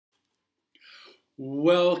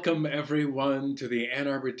Welcome everyone to the Ann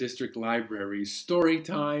Arbor District Library story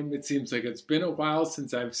time. It seems like it's been a while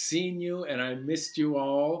since I've seen you and I missed you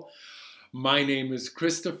all. My name is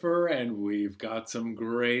Christopher and we've got some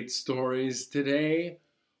great stories today.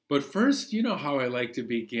 But first, you know how I like to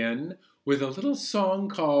begin with a little song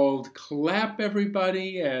called Clap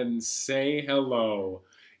Everybody and Say Hello.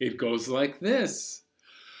 It goes like this.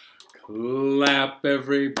 Clap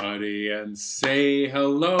everybody and say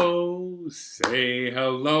hello, say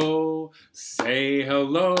hello, say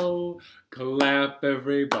hello. Clap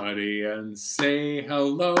everybody and say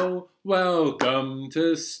hello. Welcome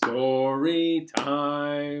to story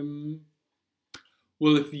time.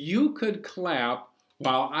 Well, if you could clap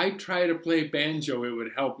while I try to play banjo, it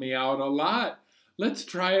would help me out a lot. Let's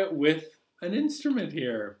try it with an instrument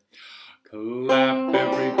here. Clap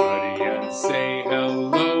everybody and say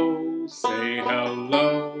hello, say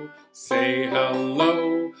hello, say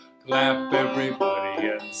hello. Clap everybody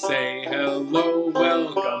and say hello.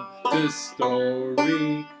 Welcome to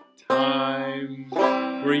story time.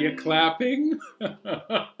 Were you clapping?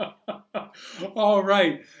 All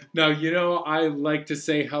right. Now, you know, I like to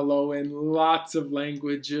say hello in lots of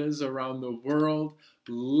languages around the world.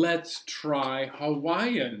 Let's try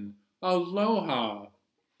Hawaiian. Aloha.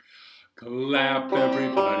 Clap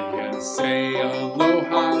everybody and say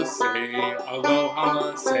aloha, say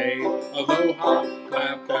aloha, say aloha.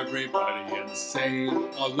 Clap everybody and say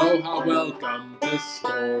aloha. Welcome to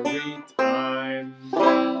story time.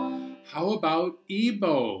 How about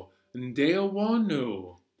Igbo?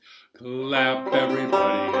 Ndeawonu. Clap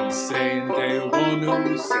everybody and say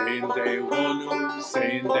Ndeawonu, say Ndeawonu,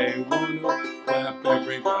 say Ndeawonu. Clap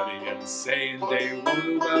everybody and say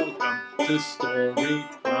Ndeawonu. Welcome to story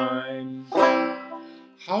time.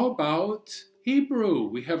 How about Hebrew?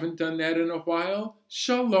 We haven't done that in a while.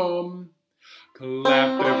 Shalom.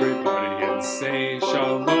 Clap everybody and say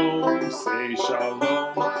shalom, say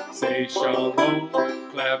shalom, say shalom.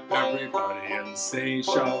 Clap everybody and say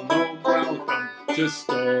shalom. Welcome to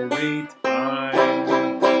story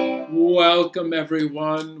time. Welcome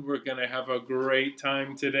everyone. We're going to have a great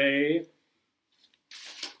time today.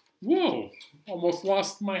 Whoa, almost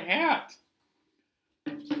lost my hat.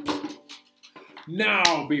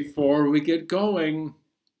 Now, before we get going,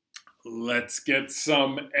 let's get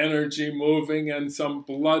some energy moving and some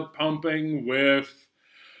blood pumping with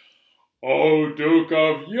Oh, Duke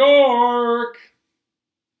of York.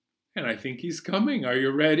 And I think he's coming. Are you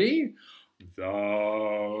ready?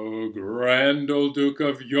 The grand old Duke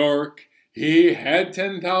of York, he had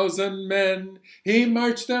 10,000 men. He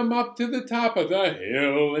marched them up to the top of the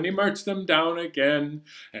hill, and he marched them down again.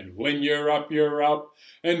 And when you're up, you're up.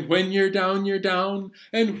 And when you're down, you're down.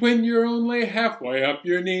 And when you're only halfway up,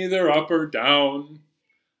 you're neither up or down.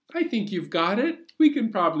 I think you've got it. We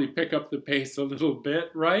can probably pick up the pace a little bit,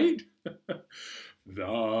 right?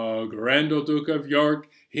 The grand old Duke of York,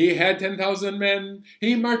 he had 10,000 men.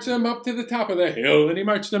 He marched them up to the top of the hill, and he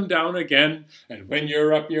marched them down again. And when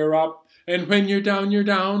you're up, you're up. And when you're down, you're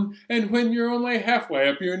down. And when you're only halfway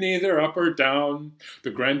up, you're neither up or down.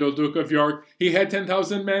 The grand old Duke of York, he had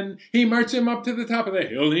 10,000 men. He marched them up to the top of the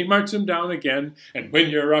hill, and he marched them down again. And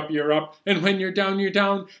when you're up, you're up. And when you're down, you're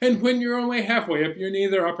down. And when you're only halfway up, you're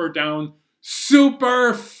neither up or down.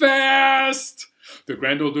 Super fast! The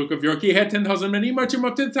grand old Duke of York, he had 10,000 men. He marched him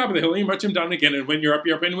up to the top of the hill, and he marched him down again. And when you're up,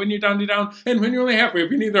 you're up. And when you're down, you're down. And when you're only halfway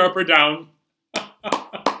up, you're neither up or down.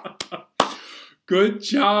 Good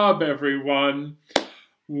job, everyone.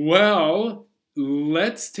 Well,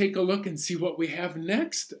 let's take a look and see what we have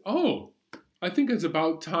next. Oh, I think it's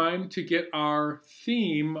about time to get our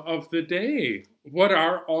theme of the day. What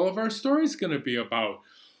are all of our stories going to be about?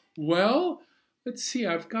 Well, let's see.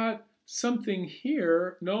 I've got something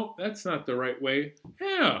here. No, that's not the right way.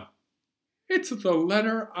 Yeah, it's the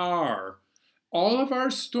letter R. All of our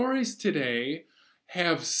stories today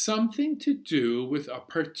have something to do with a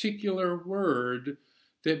particular word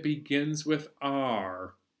that begins with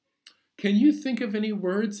R. Can you think of any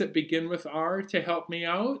words that begin with R to help me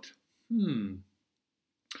out?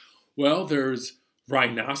 Well, there's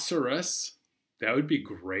rhinoceros. That would be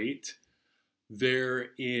great.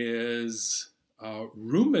 There is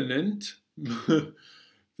ruminant.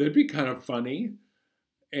 That'd be kind of funny.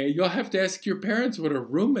 And you'll have to ask your parents what a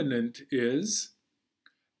ruminant is.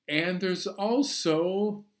 And there's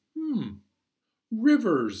also,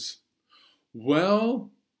 rivers. Well,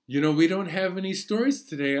 you know, we don't have any stories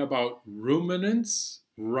today about ruminants,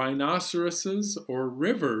 rhinoceroses, or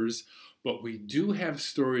rivers, but we do have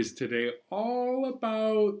stories today all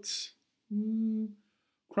about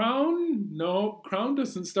crown. No, crown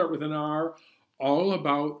doesn't start with an R. All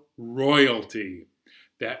about royalty.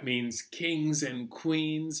 That means kings and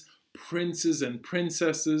queens, princes and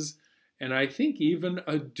princesses, and I think even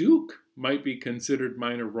a duke might be considered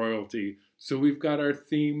minor royalty. So we've got our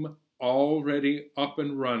theme already up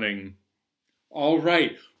and running. All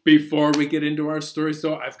right, before we get into our stories,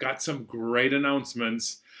 though, I've got some great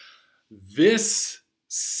announcements. This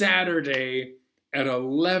Saturday at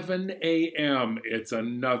 11 a.m., it's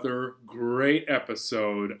another great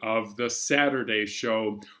episode of The Saturday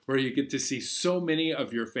Show, where you get to see so many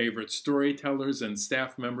of your favorite storytellers and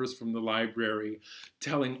staff members from the library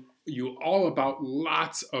telling you all about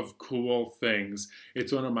lots of cool things.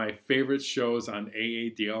 It's one of my favorite shows on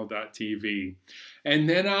AADL.TV. And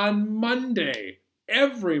then on Monday,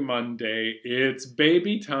 every Monday, it's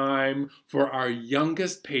baby time for our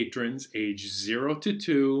youngest patrons, age 0 to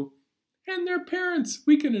 2, and their parents.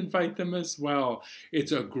 We can invite them as well.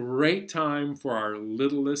 It's a great time for our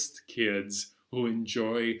littlest kids who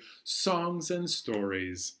enjoy songs and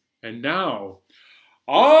stories. And now,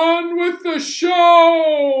 on with the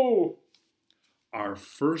show! Our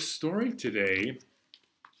first story today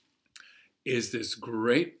is this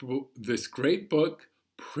great book,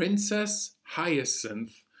 Princess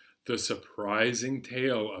Hyacinth, The Surprising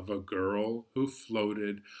Tale of a Girl Who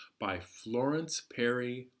Floated, by Florence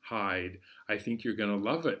Perry Hyde. I think you're going to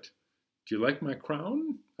love it. Do you like my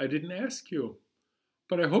crown? I didn't ask you,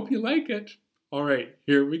 but I hope you like it. All right,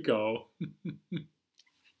 here we go.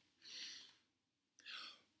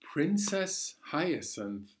 Princess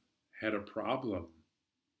Hyacinth had a problem.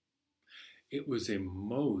 It was a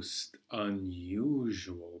most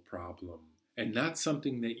unusual problem, and not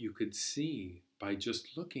something that you could see by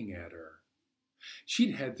just looking at her.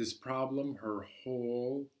 She'd had this problem her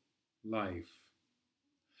whole life.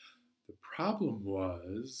 The problem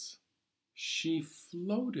was she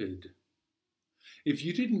floated. If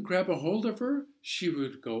you didn't grab a hold of her, she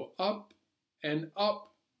would go up and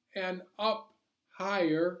up and up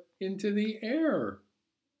higher into the air.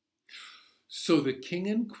 So the king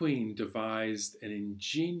and queen devised an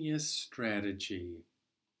ingenious strategy.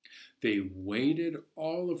 They weighted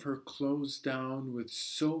all of her clothes down with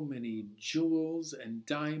so many jewels and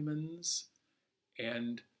diamonds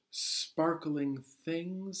and sparkling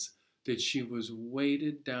things that she was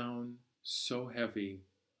weighted down so heavy.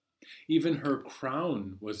 Even her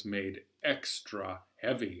crown was made extra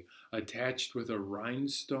heavy, attached with a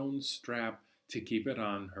rhinestone strap to keep it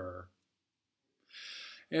on her.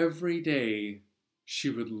 Every day, she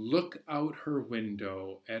would look out her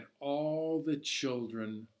window at all the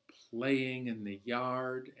children playing in the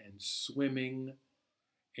yard and swimming,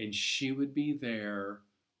 and she would be there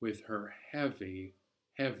with her heavy,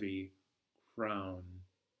 heavy crown.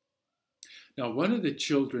 Now, one of the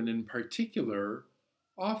children in particular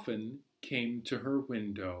often came to her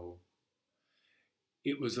window.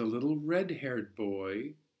 It was a little red-haired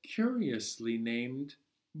boy, curiously named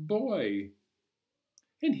Boy.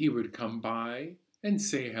 And he would come by and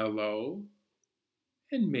say hello,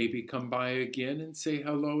 and maybe come by again and say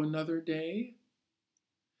hello another day.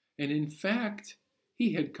 And in fact,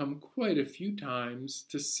 he had come quite a few times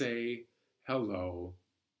to say hello.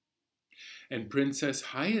 And Princess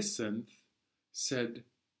Hyacinth said,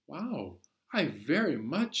 "Wow, I very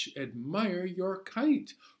much admire your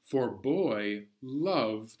kite," for Boy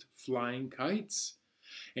loved flying kites.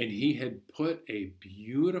 And he had put a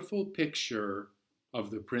beautiful picture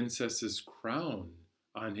of the princess's crown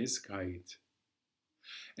on his kite.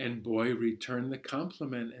 And Boy returned the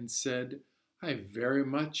compliment and said, "I very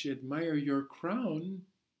much admire your crown."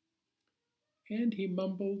 And he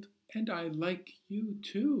mumbled, "And I like you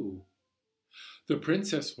too." The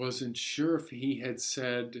princess wasn't sure if he had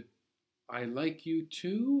said, "I like you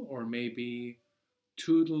too," or maybe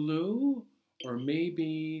 "toodaloo," or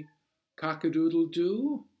maybe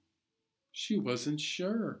 "cock-a-doodle-doo." She wasn't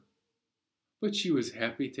sure, but she was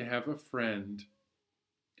happy to have a friend.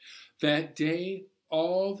 That day,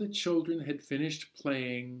 all the children had finished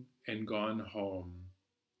playing and gone home,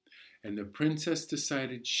 and the princess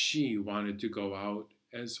decided she wanted to go out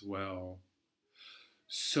as well.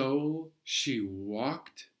 So she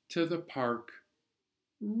walked to the park.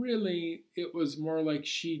 Really, it was more like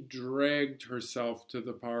she dragged herself to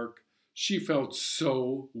the park. She felt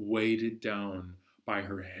so weighted down by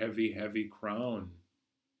her heavy, heavy crown.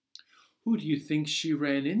 Who do you think she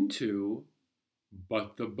ran into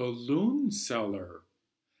but the balloon seller?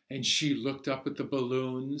 And she looked up at the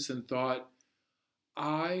balloons and thought,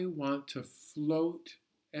 "I want to float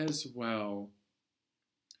as well."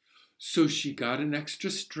 So she got an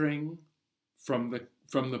extra string from the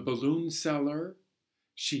balloon seller.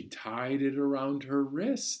 She tied it around her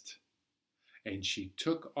wrist, and she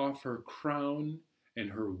took off her crown and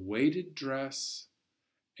her weighted dress,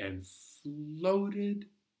 and floated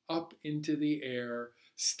up into the air,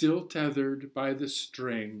 still tethered by the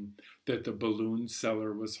string that the balloon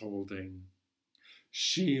seller was holding.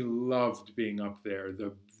 She loved being up there.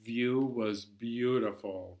 The view was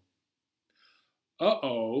beautiful.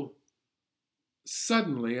 Uh-oh.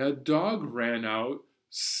 Suddenly a dog ran out,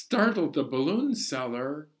 startled the balloon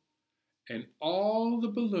seller, and all the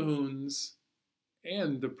balloons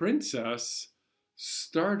and the princess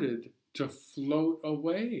started to float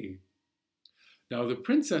away. Now the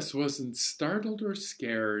princess wasn't startled or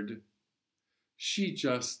scared. She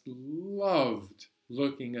just loved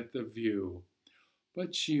looking at the view,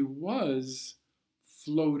 but she was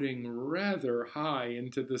floating rather high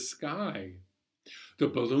into the sky. The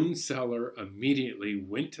balloon seller immediately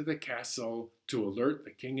went to the castle to alert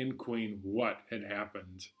the king and queen what had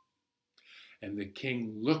happened. And the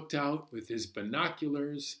king looked out with his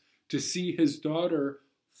binoculars to see his daughter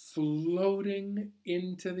floating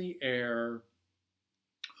into the air,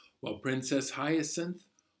 while Princess Hyacinth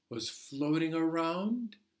was floating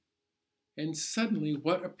around. And suddenly,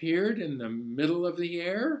 what appeared in the middle of the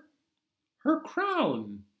air? Her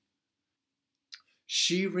crown.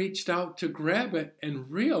 She reached out to grab it and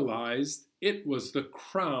realized it was the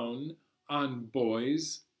crown on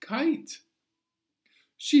Boy's kite.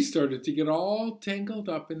 She started to get all tangled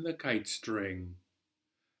up in the kite string.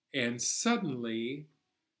 And suddenly,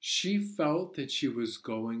 she felt that she was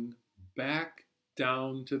going back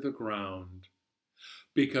down to the ground.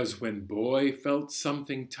 Because when Boy felt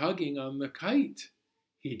something tugging on the kite,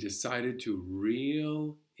 he decided to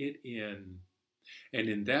reel it in. And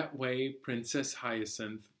in that way, Princess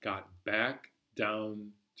Hyacinth got back down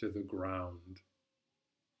to the ground.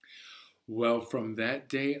 Well, from that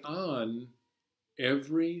day on,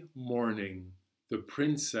 every morning, the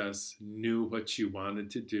princess knew what she wanted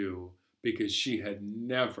to do because she had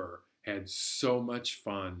never had so much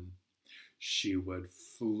fun. She would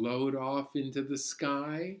float off into the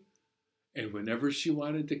sky, and whenever she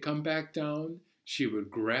wanted to come back down, she would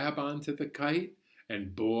grab onto the kite,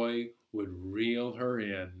 and Boy would reel her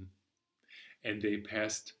in. And they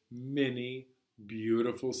passed many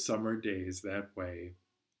beautiful summer days that way.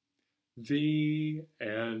 The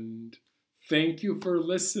end. Thank you for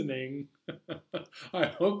listening. I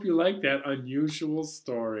hope you like that unusual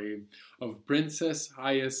story of Princess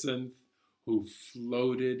Hyacinth who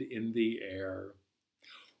floated in the air.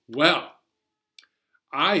 Well,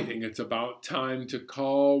 I think it's about time to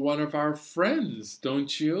call one of our friends,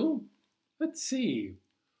 don't you? Let's see.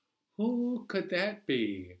 Who could that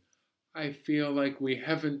be? I feel like we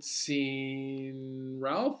haven't seen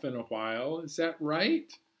Ralph in a while. Is that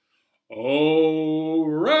right? Oh,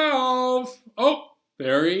 Ralph! Oh,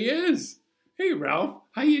 there he is. Hey, Ralph,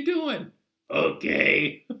 how you doing?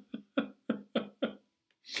 Okay.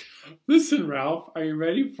 Listen, Ralph, are you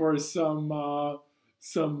ready for some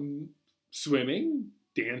swimming,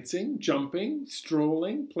 dancing, jumping,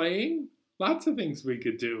 strolling, playing? Lots of things we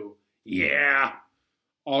could do. Yeah.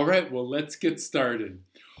 All right, well, let's get started.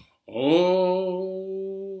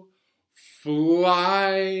 Oh,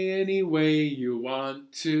 fly any way you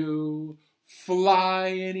want to, fly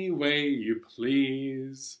any way you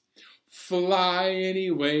please. Fly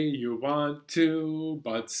any way you want to,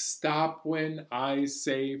 but stop when I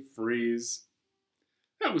say freeze.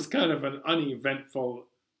 That was kind of an uneventful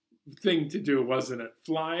thing to do, wasn't it?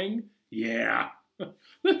 Flying? Yeah.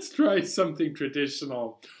 Let's try something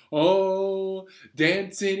traditional. Oh,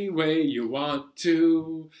 dance any way you want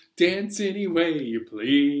to, dance any way you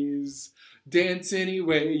please. Dance any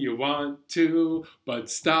way you want to, but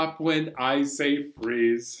stop when I say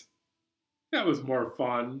freeze. That was more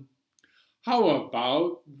fun. How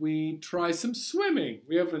about we try some swimming?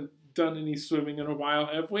 We haven't done any swimming in a while,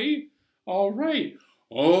 have we? All right.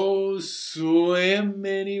 Oh, swim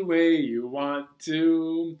any way you want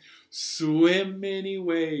to. Swim any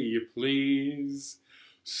way you please.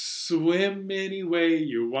 Swim any way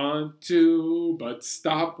you want to, but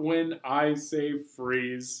stop when I say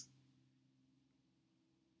freeze.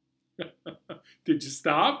 Did you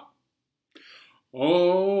stop?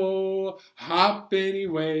 Oh, hop any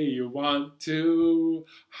way you want to,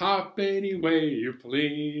 hop any way you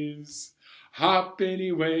please. Hop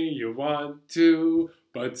any way you want to,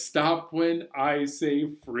 but stop when I say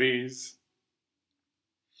freeze.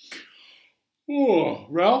 Oh,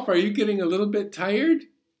 Ralph, are you getting a little bit tired?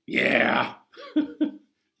 Yeah.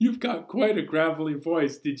 You've got quite a gravelly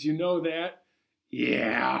voice. Did you know that?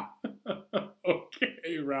 Yeah.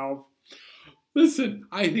 Okay, Ralph. Listen,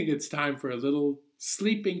 I think it's time for a little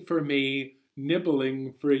sleeping for me,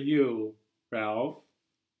 nibbling for you, Ralph.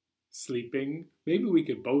 Sleeping? Maybe we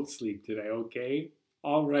could both sleep today, okay?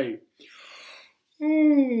 All right. Oh,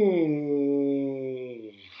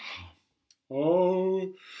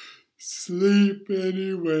 oh, sleep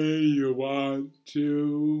any way you want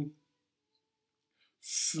to.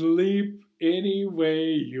 Sleep any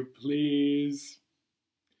way you please.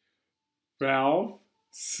 Ralph,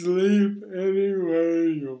 sleep any way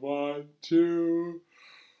you want to.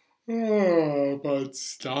 Oh, but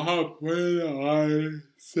stop when I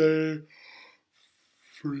say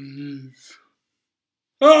freeze.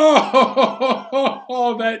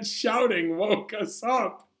 Oh, that shouting woke us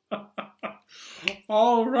up.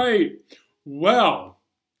 All right. Well,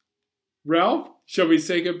 Ralph, shall we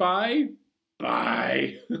say goodbye?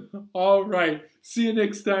 Bye. All right. See you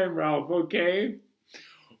next time, Ralph, okay?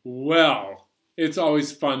 Well, it's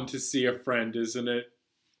always fun to see a friend, isn't it?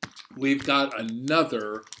 We've got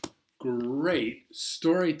another great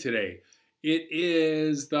story today. It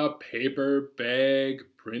is The Paper Bag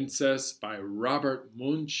Princess by Robert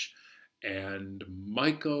Munsch and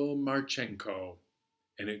Michael Marchenko.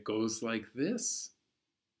 And it goes like this.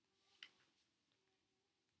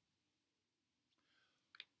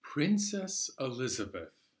 Princess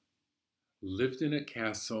Elizabeth lived in a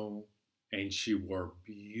castle and she wore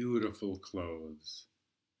beautiful clothes.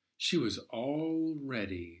 She was all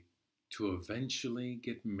ready to eventually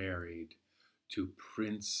get married to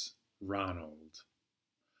Prince Ronald.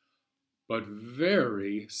 But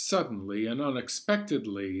very suddenly and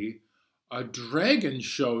unexpectedly, a dragon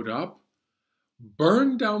showed up,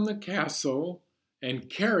 burned down the castle, and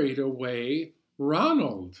carried away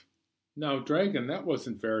Ronald. Now, dragon, that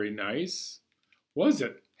wasn't very nice, was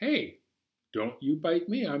it? Hey, don't you bite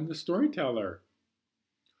me, I'm the storyteller.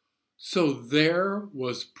 So there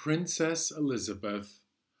was Princess Elizabeth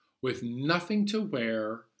with nothing to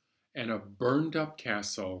wear and a burned up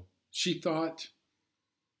castle. She thought,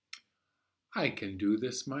 I can do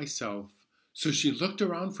this myself. So she looked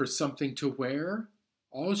around for something to wear.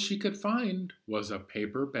 All she could find was a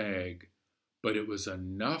paper bag, but it was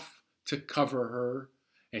enough to cover her,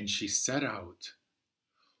 and she set out.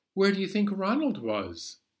 Where do you think Ronald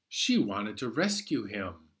was? She wanted to rescue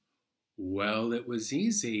him. Well, it was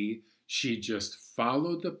easy. She just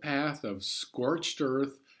followed the path of scorched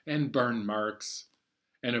earth and burn marks,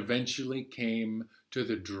 and eventually came to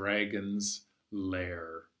the dragon's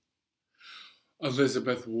lair.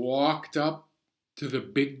 Elizabeth walked up to the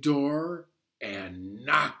big door and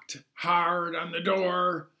knocked hard on the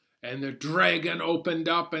door, and the dragon opened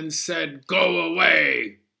up and said, Go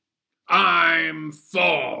away, I'm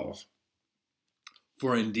full.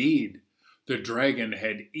 For indeed, the dragon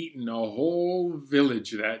had eaten a whole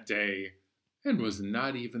village that day and was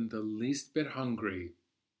not even the least bit hungry.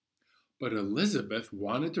 But Elizabeth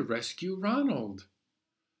wanted to rescue Ronald.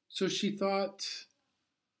 So she thought,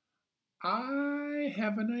 I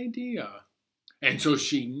have an idea. And so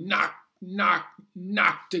she knocked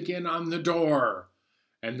again on the door.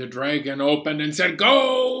 And the dragon opened and said,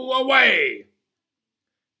 Go away.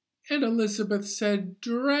 And Elizabeth said,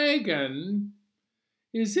 Dragon,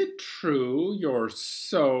 is it true you're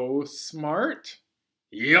so smart?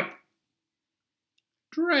 Yep.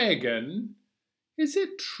 Dragon, is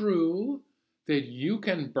it true that you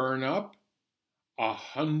can burn up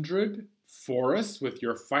 100 forests with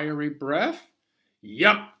your fiery breath?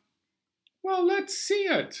 Yep. Well, let's see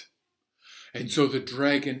it. And so the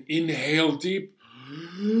dragon inhaled deep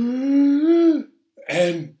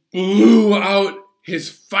and blew out his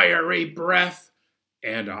fiery breath,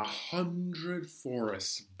 and 100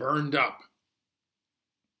 forests burned up.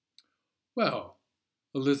 Well,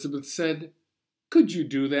 Elizabeth said, Could you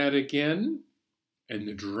do that again? And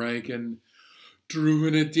the dragon drew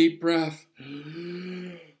in a deep breath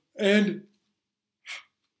and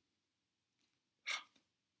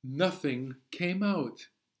nothing came out,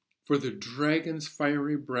 for the dragon's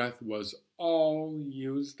fiery breath was all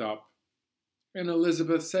used up. And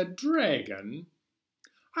Elizabeth said, Dragon,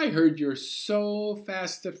 I heard you're so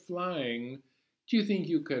fast at flying. Do you think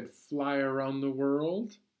you could fly around the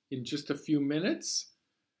world in just a few minutes?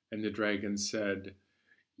 And the dragon said,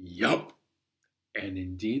 Yup. And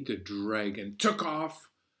indeed the dragon took off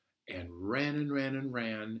and ran and ran and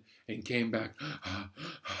ran and came back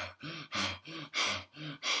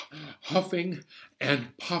huffing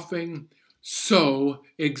and puffing, so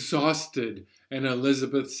exhausted. And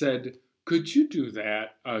Elizabeth said, Could you do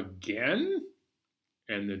that again?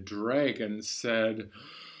 And the dragon said,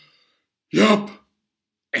 Yup,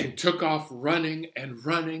 and took off running and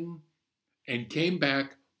came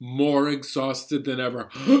back more exhausted than ever.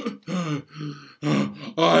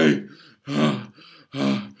 I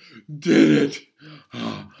did it.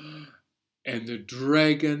 And the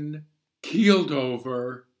dragon keeled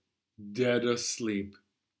over, dead asleep.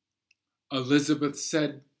 Elizabeth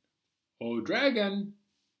said, "Oh, dragon."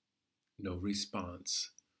 No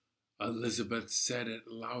response. Elizabeth said it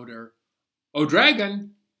louder. "Oh,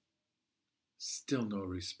 dragon." Still no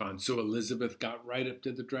response. So Elizabeth got right up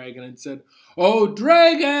to the dragon and said, "Oh,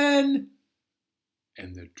 dragon!"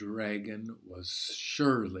 And the dragon was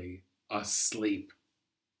surely asleep.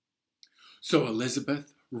 So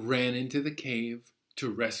Elizabeth ran into the cave to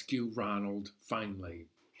rescue Ronald finally.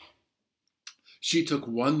 She took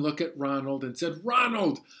one look at Ronald and said,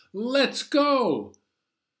 "Ronald, let's go."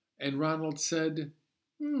 And Ronald said,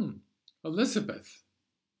 Elizabeth,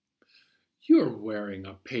 you're wearing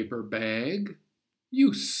a paper bag.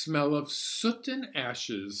 You smell of soot and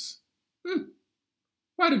ashes.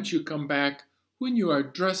 Why don't you come back when you are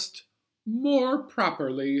dressed more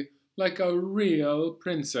properly like a real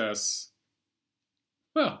princess?"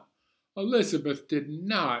 Well, Elizabeth did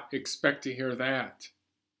not expect to hear that.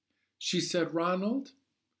 She said, "Ronald,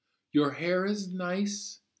 your hair is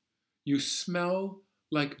nice. You smell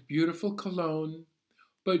like beautiful cologne,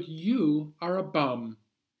 but you are a bum,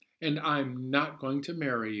 and I'm not going to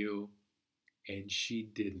marry you." And she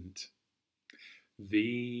didn't.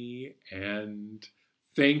 The end.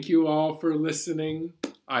 Thank you all for listening.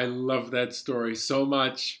 I love that story so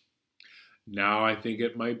much. Now I think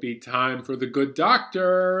it might be time for the good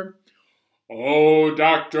doctor. Oh,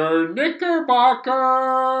 Dr.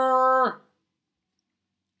 Knickerbocker!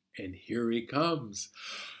 And here he comes.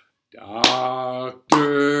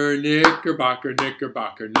 Dr. Knickerbocker,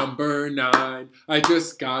 Knickerbocker number 9. I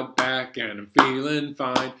just got back and I'm feeling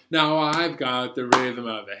fine. Now I've got the rhythm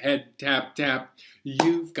of the head tap tap.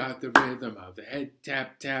 You've got the rhythm of the head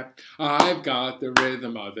tap tap. I've got the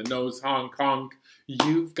rhythm of the nose honk honk.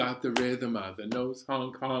 You've got the rhythm of the nose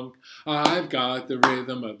honk honk. I've got the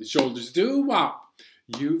rhythm of the shoulders do wop.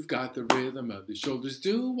 You've got the rhythm of the shoulders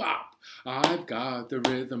do wop. I've got the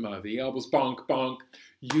rhythm of the elbows bonk bonk.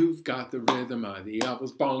 You've got the rhythm of the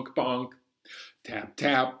elbows bonk bonk. Tap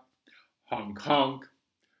tap, honk honk,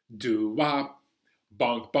 do wop,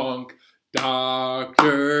 bonk bonk.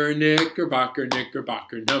 Dr. Knickerbocker,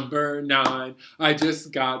 Knickerbocker number 9. I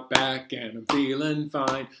just got back and I'm feeling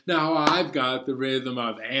fine. Now I've got the rhythm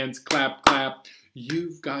of the hands clap clap.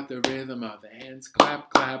 You've got the rhythm of the hands clap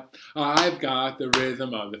clap. I've got the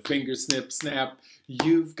rhythm of the fingers snip snap.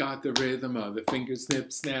 You've got the rhythm of the fingers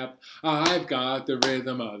snip snap. I've got the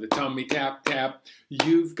rhythm of the tummy tap tap.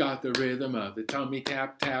 You've got the rhythm of the tummy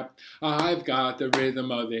tap tap. I've got the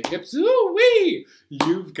rhythm of the hips ooh wee.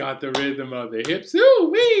 You've got the rhythm of the hips ooh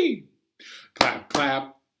wee. Clap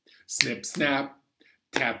clap, snip snap,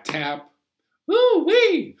 tap tap, ooh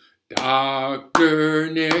wee. Dr.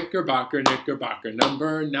 Knickerbocker, Knickerbocker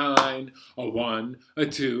number 9. A 1, a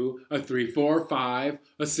 2, a 3, 4, 5,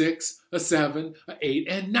 a 6, a 7, a 8,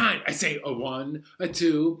 and 9. I say a 1, a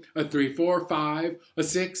 2, a 3, 4, 5, a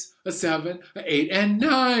 6, a 7, a 8, and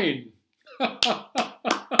 9.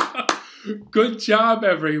 Good job,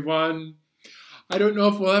 everyone. I don't know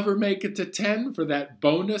if we'll ever make it to 10 for that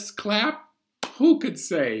bonus clap. Who could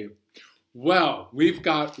say? Well, we've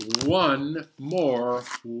got one more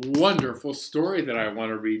wonderful story that I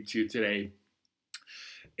want to read to you today.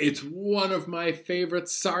 It's one of my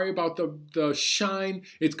favorites. Sorry about the shine.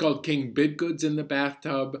 It's called King Bidgood's in the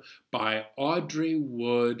Bathtub by Audrey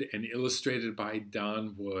Wood and illustrated by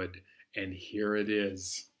Don Wood. And here it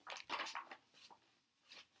is.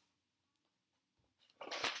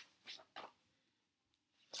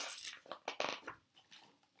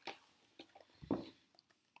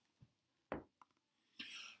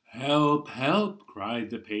 "Help, help,"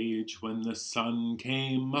 cried the page when the sun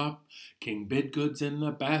came up. "King Bidgood's in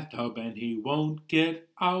the bathtub and he won't get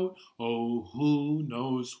out. Oh, who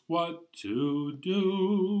knows what to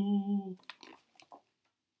do?"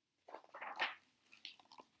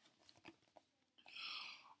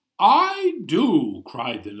 "I do,"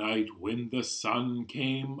 cried the knight when the sun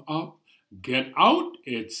came up. "Get out,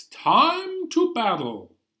 it's time to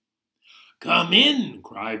battle." "Come in,"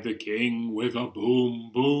 cried the king with a boom,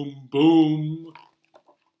 boom, boom.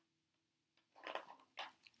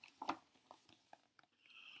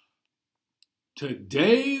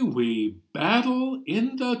 Today we battle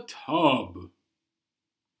in the tub.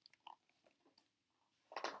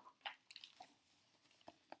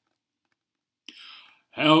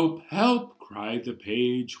 "Help, help," cried the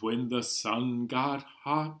page when the sun got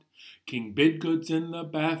hot. "King Bidgood's in the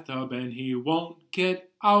bathtub and he won't get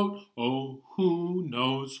out. Oh, who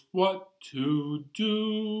knows what to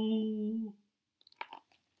do?"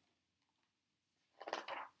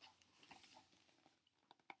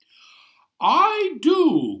 "I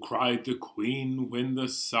do," cried the queen when the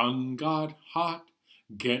sun got hot.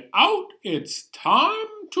 "Get out, it's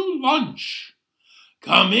time to lunch."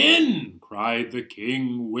 "Come in," cried the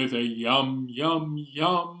king with a yum, yum,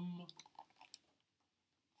 yum.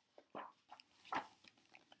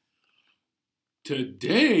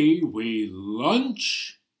 Today we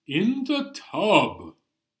lunch in the tub.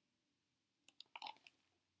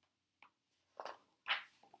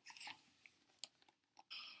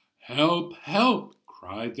 "Help, help,"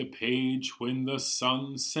 cried the page when the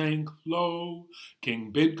sun sank low.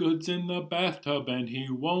 "King Bidgood's in the bathtub and he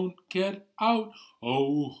won't get out.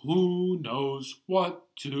 Oh, who knows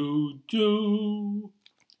what to do?"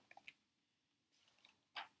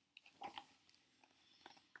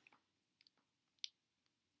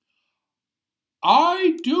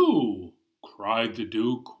 "I do," cried the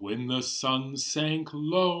Duke when the sun sank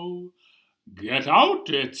low. "Get out,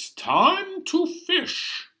 it's time to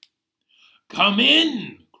fish." "Come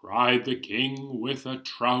in," cried the king with a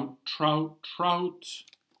trout, trout, trout.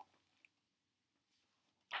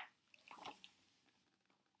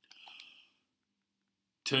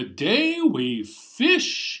 Today we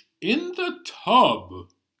fish in the tub.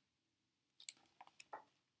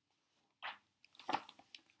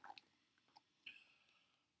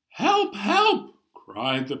 "Help, help,"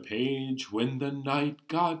 cried the page when the night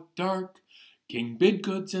got dark. "King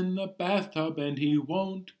Bidgood's in the bathtub and he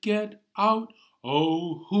won't get out.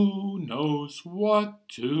 Oh, who knows what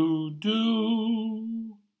to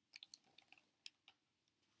do?"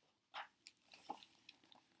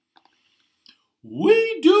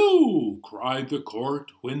 "We do," cried the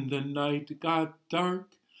court when the night got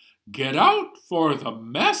dark. "Get out for the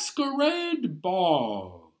masquerade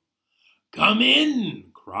ball." "Come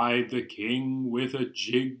in," cried the king with a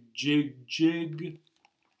jig, jig, jig.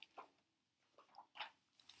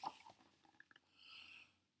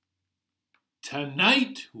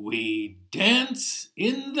 Tonight we dance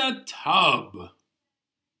in the tub.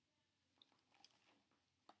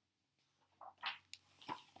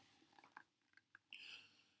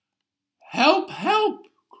 "Help, help,"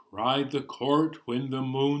 cried the court when the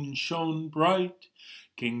moon shone bright.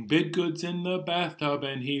 "King Bidgood's in the bathtub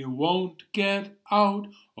and he won't get out.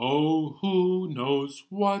 Oh, who knows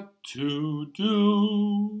what to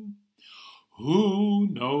do? Who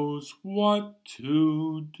knows what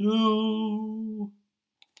to do?"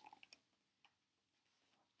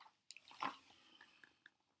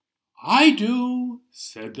 "I do,"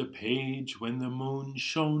 said the page when the moon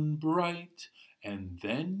shone bright, and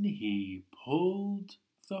then he pulled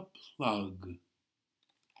the plug.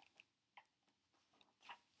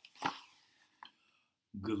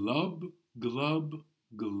 Glub, glub,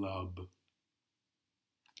 glub.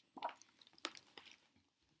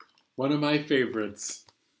 One of my favorites.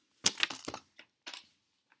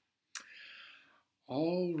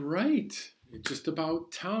 All right, it's just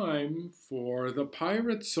about time for the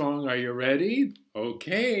pirate song. Are you ready?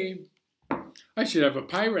 Okay. I should have a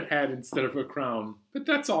pirate hat instead of a crown, but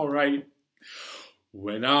that's all right.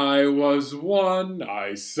 When I was one,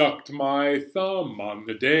 I sucked my thumb on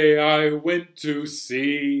the day I went to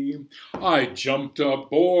sea. I jumped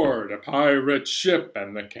aboard a pirate ship,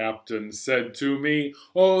 and the captain said to me,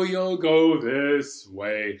 "Oh, you'll go this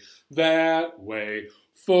way, that way,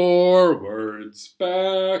 forwards,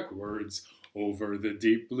 backwards, over the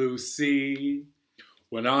deep blue sea."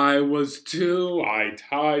 When I was 2, I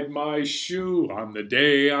tied my shoe on the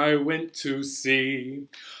day I went to sea.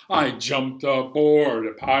 I jumped aboard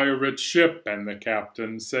a pirate ship, and the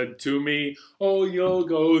captain said to me, "Oh, you'll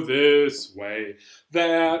go this way,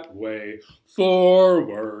 that way,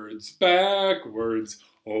 forwards, backwards,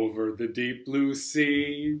 over the deep blue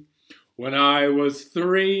sea." When I was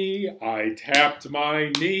 3, I tapped my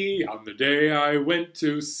knee on the day I went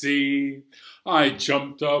to sea. I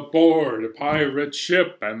jumped aboard a pirate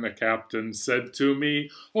ship, and the captain said to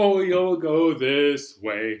me, "Oh, you'll go this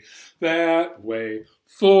way, that way,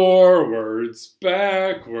 forwards,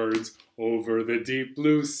 backwards, over the deep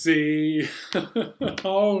blue sea."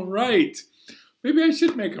 All right. Maybe I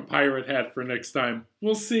should make a pirate hat for next time.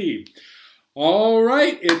 We'll see. All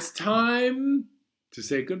right, it's time to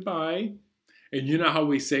say goodbye. And you know how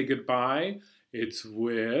we say goodbye? It's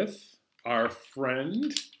with our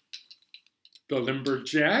friend, the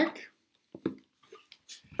Lumberjack.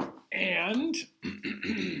 And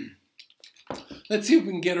let's see if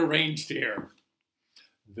we can get arranged here.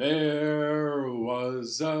 There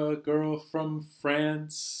was a girl from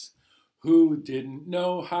France who didn't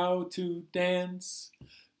know how to dance.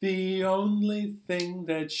 The only thing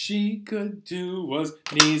that she could do was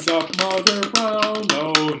knees up, Mother Brown.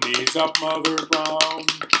 Oh, knees up, Mother Brown.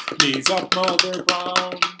 Knees up, Mother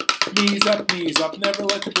Brown. Knees up, never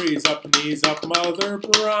let the breeze up. Knees up, Mother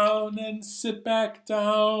Brown, and sit back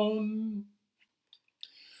down.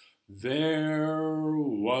 There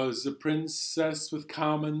was a princess with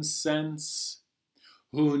common sense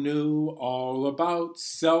who knew all about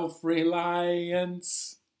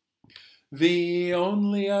self-reliance. The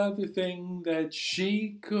only other thing that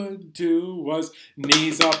she could do was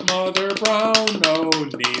knees up, Mother Brown. Oh,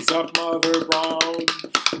 knees up, Mother Brown.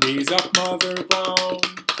 Knees up, Mother Brown.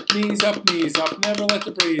 Knees up, never let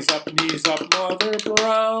the breeze up. Knees up, Mother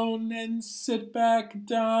Brown, and sit back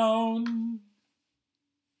down.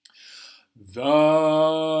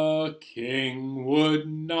 The king would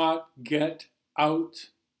not get out,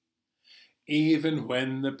 even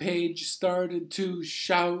when the page started to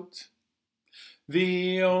shout.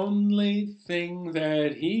 The only thing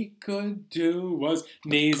that he could do was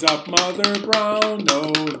knees up, Mother Brown.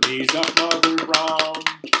 Oh, knees up, Mother Brown.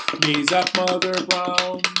 Knees up, Mother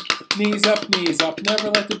Brown. Knees up, never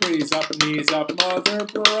let the breeze up. Knees up, Mother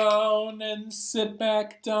Brown, and sit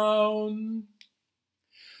back down.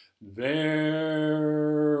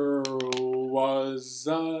 There was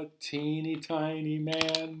a teeny tiny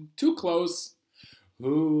man, too close,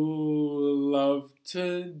 who loved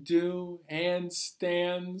to do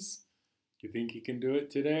handstands. You think he can do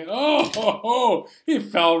it today? Oh, he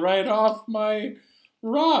fell right off my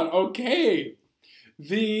rod. Okay.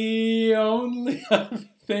 The only other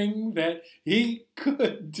thing that he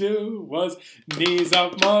could do was knees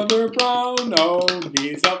up, Mother Brown. Oh,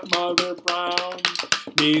 knees up, Mother Brown.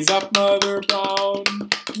 Knees up, Mother Brown.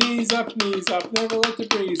 Knees up, never let the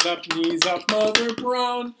breeze up. Knees up, Mother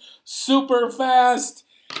Brown. Super fast.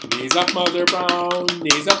 Knees up, Mother Brown.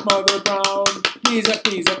 Knees up, Mother Brown. Knees up,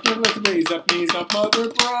 never let the breeze up. Knees up, Mother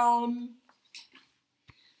Brown.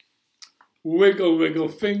 Wiggle, wiggle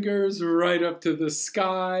fingers right up to the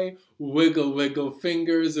sky. Wiggle, wiggle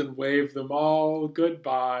fingers and wave them all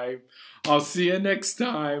goodbye. I'll see you next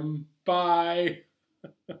time. Bye.